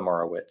either of them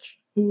are a witch.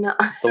 No.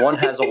 The one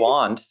has a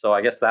wand, so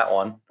I guess that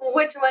one.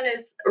 Which one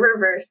is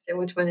reversed and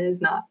which one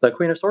is not? The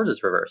Queen of Swords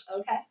is reversed.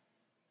 Okay.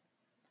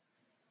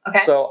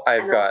 So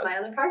I've got my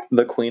other card?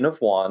 the Queen of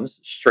Wands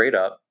straight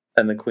up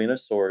and the Queen of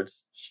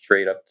Swords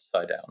straight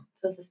upside down.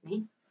 So what does this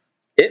mean?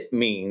 It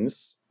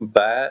means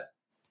that,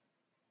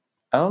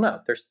 I don't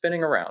know, they're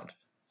spinning around.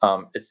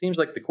 It seems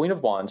like the Queen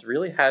of Wands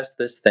really has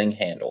this thing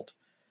handled.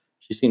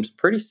 She seems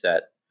pretty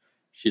set.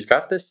 She's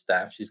got this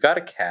staff. She's got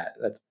a cat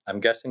that's, I'm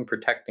guessing,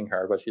 protecting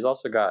her, but she's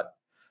also got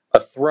a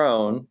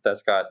throne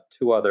that's got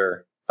two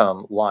other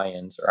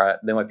lions, or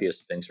they might be a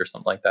sphinx or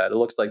something like that. It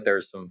looks like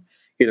there's some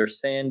either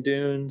sand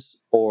dunes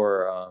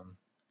or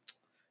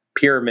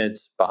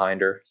pyramids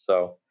behind her,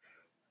 so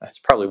it's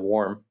probably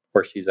warm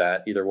where she's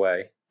at. Either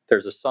way,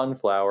 there's a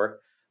sunflower.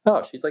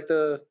 Oh, she's like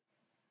a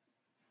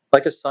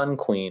sun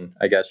queen,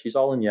 I guess. She's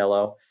all in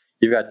yellow.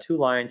 You've got two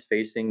lions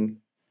facing.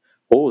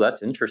 Oh,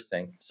 that's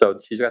interesting. So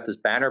she's got this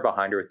banner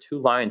behind her with two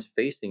lions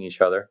facing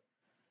each other.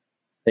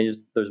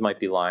 Those might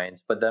be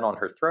lions, but then on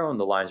her throne,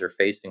 the lions are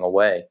facing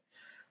away.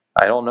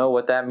 I don't know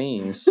what that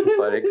means,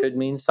 but it could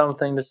mean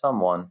something to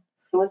someone.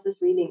 So what's this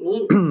reading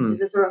mean? Is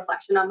this a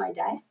reflection on my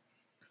day?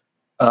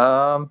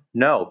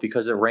 No,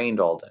 because it rained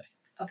all day.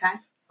 Okay.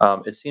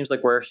 It seems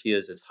like where she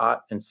is, it's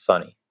hot and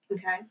sunny.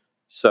 Okay.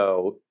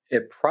 So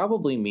it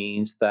probably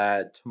means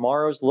that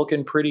tomorrow's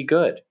looking pretty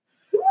good.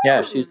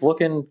 Yeah, she's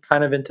looking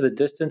kind of into the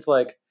distance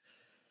like,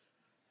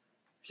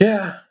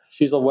 yeah,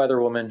 she's a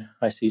weather woman.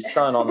 I see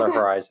sun on the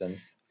horizon.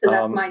 So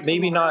that's my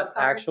maybe not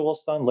card. Actual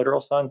sun, literal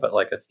sun, but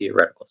like a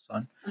theoretical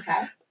sun.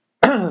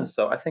 Okay.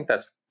 So I think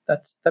that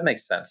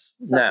makes sense.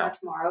 So that's my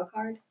tomorrow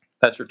card?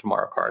 That's your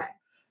tomorrow card. Okay.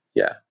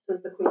 Yeah. So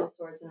is the Queen of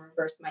Swords in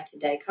reverse my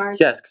today card?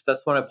 Yes, because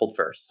that's the one I pulled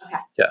first. Okay.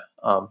 Yeah.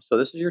 So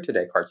this is your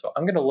today card. So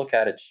I'm going to look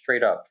at it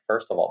straight up,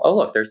 first of all. Oh,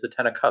 look, there's the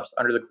Ten of Cups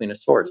under the Queen of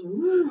Swords.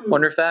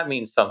 Wonder if that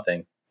means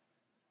something.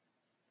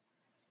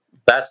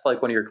 That's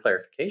like one of your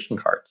clarification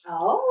cards.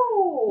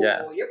 Oh.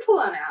 Yeah. You're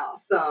pulling out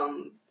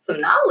some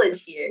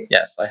knowledge here.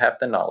 Yes, I have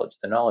the knowledge.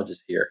 The knowledge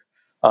is here.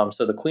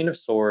 So the Queen of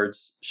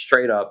Swords,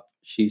 straight up,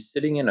 she's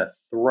sitting in a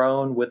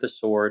throne with a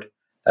sword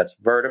that's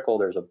vertical.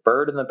 There's a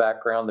bird in the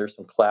background. There's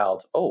some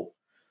clouds. Oh,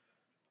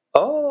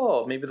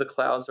 maybe the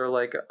clouds are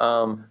like,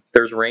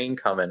 there's rain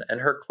coming. And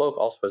her cloak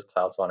also has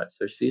clouds on it.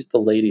 So she's the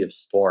Lady of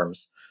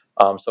Storms.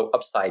 So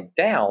upside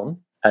down,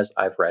 as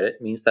I've read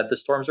it, means that the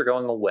storms are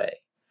going away.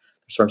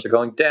 The storms are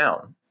going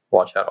down.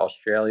 Watch out,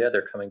 Australia.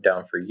 They're coming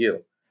down for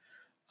you.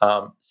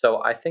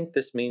 So I think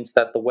this means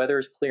that the weather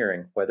is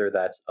clearing, whether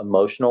that's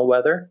emotional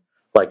weather,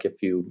 like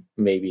if you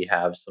maybe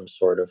have some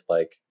sort of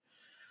like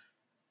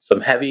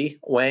some heavy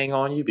weighing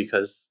on you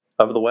because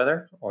of the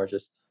weather, or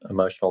just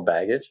emotional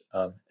baggage.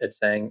 It's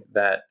saying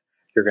that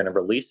you're going to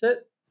release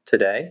it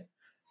today,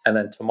 and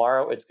then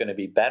tomorrow it's going to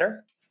be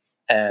better.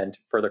 And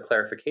for the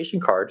clarification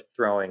card,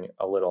 throwing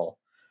a little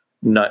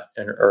nut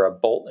or a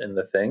bolt in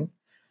the thing,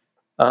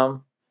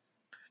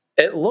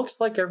 it looks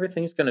like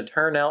everything's going to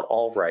turn out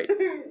all right.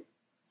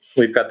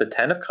 We've got the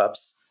Ten of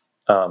Cups,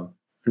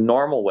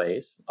 normal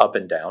ways, up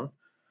and down.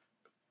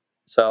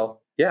 So,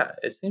 yeah,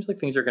 it seems like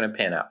things are going to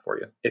pan out for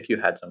you. If you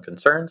had some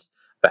concerns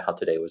about how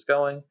today was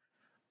going,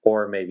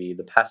 or maybe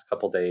the past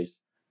couple days,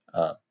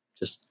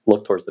 just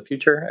look towards the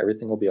future.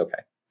 Everything will be okay.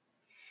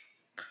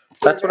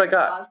 That's what I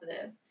got.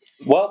 Positive.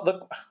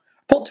 Well,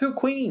 pull two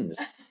queens.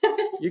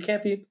 You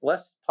can't be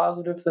less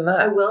positive than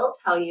that. I will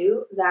tell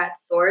you that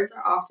swords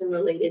are often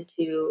related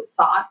to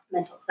thought,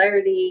 mental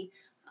clarity.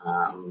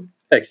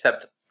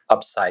 Except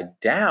upside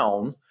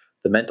down,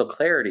 the mental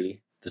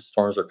clarity, the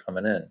storms are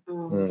coming in.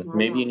 Mm-hmm.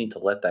 Maybe you need to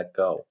let that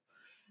go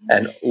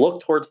and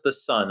look towards the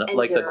sun, and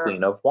like the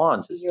Queen of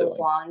Wands is doing. Your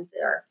wands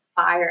are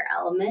fire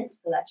element,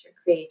 so that's your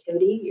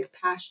creativity, your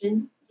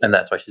passion. And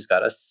that's why she's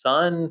got a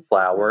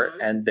sunflower,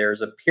 and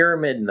there's a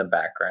pyramid in the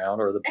background,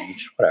 or the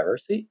beach, whatever.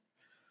 See?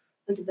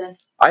 Look at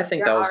this. I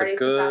think that was a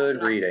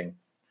good reading.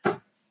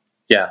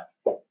 Yeah.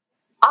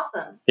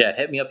 Awesome. Yeah,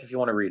 hit me up if you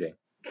want a reading.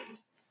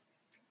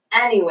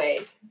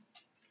 Anyways,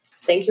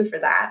 thank you for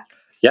that.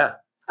 Yeah.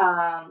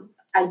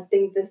 I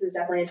think this is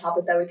definitely a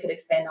topic that we could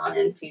expand on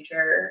in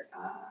future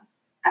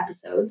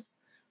episodes.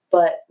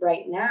 But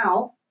right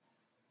now,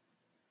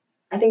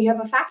 I think you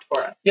have a fact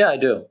for us. Yeah, I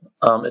do.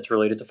 It's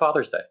related to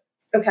Father's Day.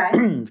 Okay.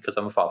 Because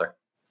I'm a father.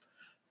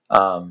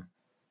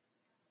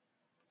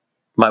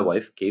 My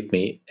wife gave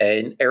me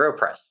an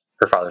AeroPress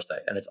for Father's Day,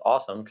 and it's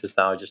awesome because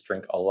now I just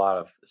drink a lot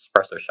of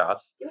espresso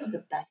shots. You have the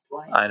best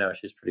wife. I know,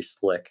 she's pretty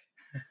slick.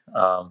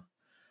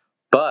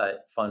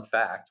 But fun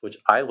fact, which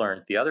I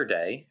learned the other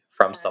day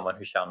from someone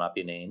who shall not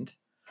be named,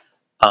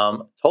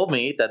 told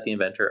me that the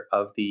inventor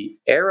of the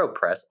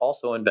AeroPress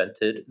also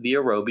invented the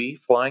Aerobie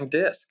flying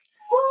disc.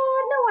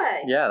 Oh, no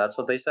way. Yeah, that's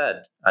what they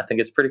said. I think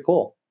it's pretty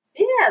cool.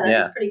 Yeah,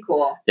 that is pretty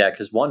cool. Yeah,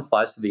 because one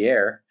flies through the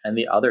air and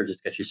the other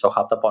just gets you so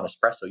hopped up on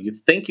espresso, you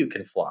think you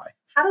can fly.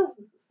 How does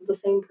the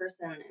same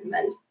person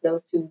invent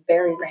those two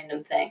very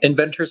random things?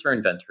 Inventors are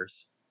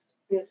inventors.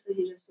 Yeah, so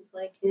he just was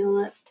like, you know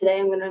what? Today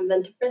I'm going to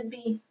invent a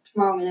Frisbee.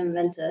 Tomorrow I'm going to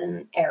invent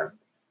an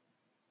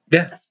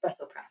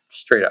espresso press.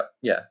 Straight up.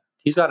 Yeah.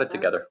 He's got it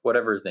together.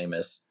 Whatever his name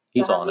is.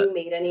 He's on it. Have you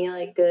made any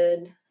like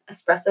good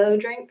espresso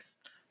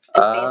drinks?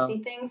 and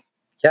fancy things?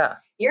 Yeah.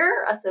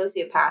 You're a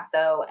sociopath,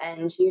 though,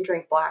 and you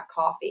drink black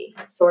coffee.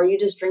 So are you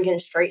just drinking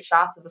straight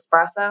shots of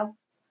espresso?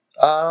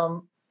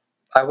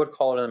 I would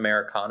call it an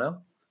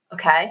Americano.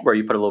 Okay. Where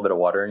you put a little bit of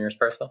water in your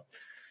espresso.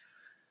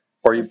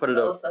 Or you put it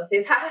over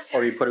sociopath.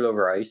 Or you put it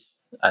over ice,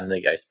 and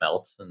the ice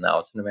melts, and now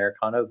it's an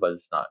Americano, but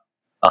it's not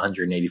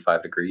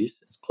 185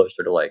 degrees. It's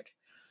closer to like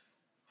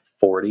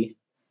 40.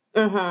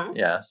 Mm-hmm.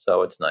 Yeah,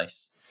 so it's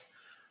nice.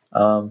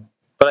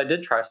 But I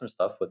did try some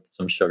stuff with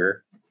some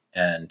sugar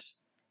and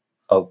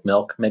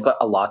milk. Make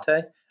a latte.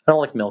 I don't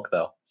like milk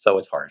though, so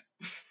it's hard.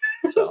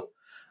 So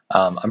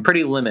I'm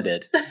pretty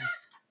limited.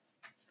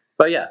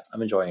 But yeah,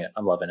 I'm enjoying it.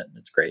 I'm loving it.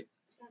 It's great.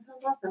 That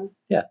sounds awesome.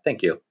 Yeah,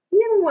 thank you.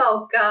 You're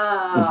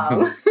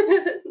welcome.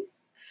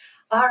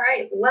 All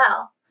right.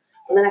 Well,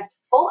 the next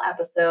full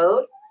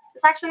episode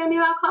is actually going to be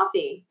about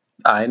coffee.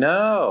 I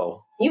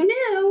know. You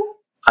knew.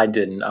 I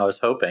didn't. I was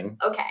hoping.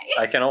 Okay.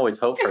 I can always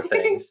hope for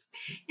things.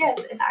 Yes,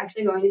 it's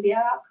actually going to be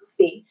about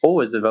coffee. Oh,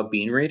 is it about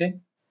bean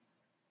reading?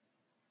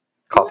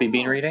 Coffee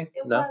bean reading?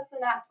 It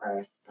wasn't at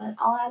first, but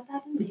I'll add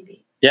that in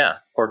maybe. Yeah,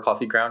 or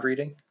coffee ground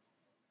reading.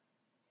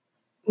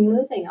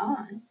 Moving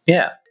on.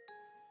 Yeah.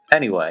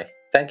 Anyway,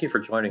 thank you for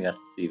joining us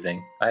this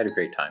evening. I had a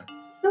great time.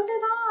 So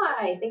did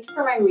I. Thank you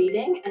for my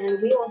reading,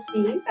 and we will see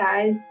you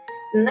guys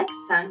next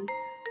time.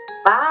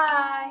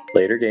 Bye.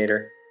 Later,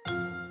 Gator.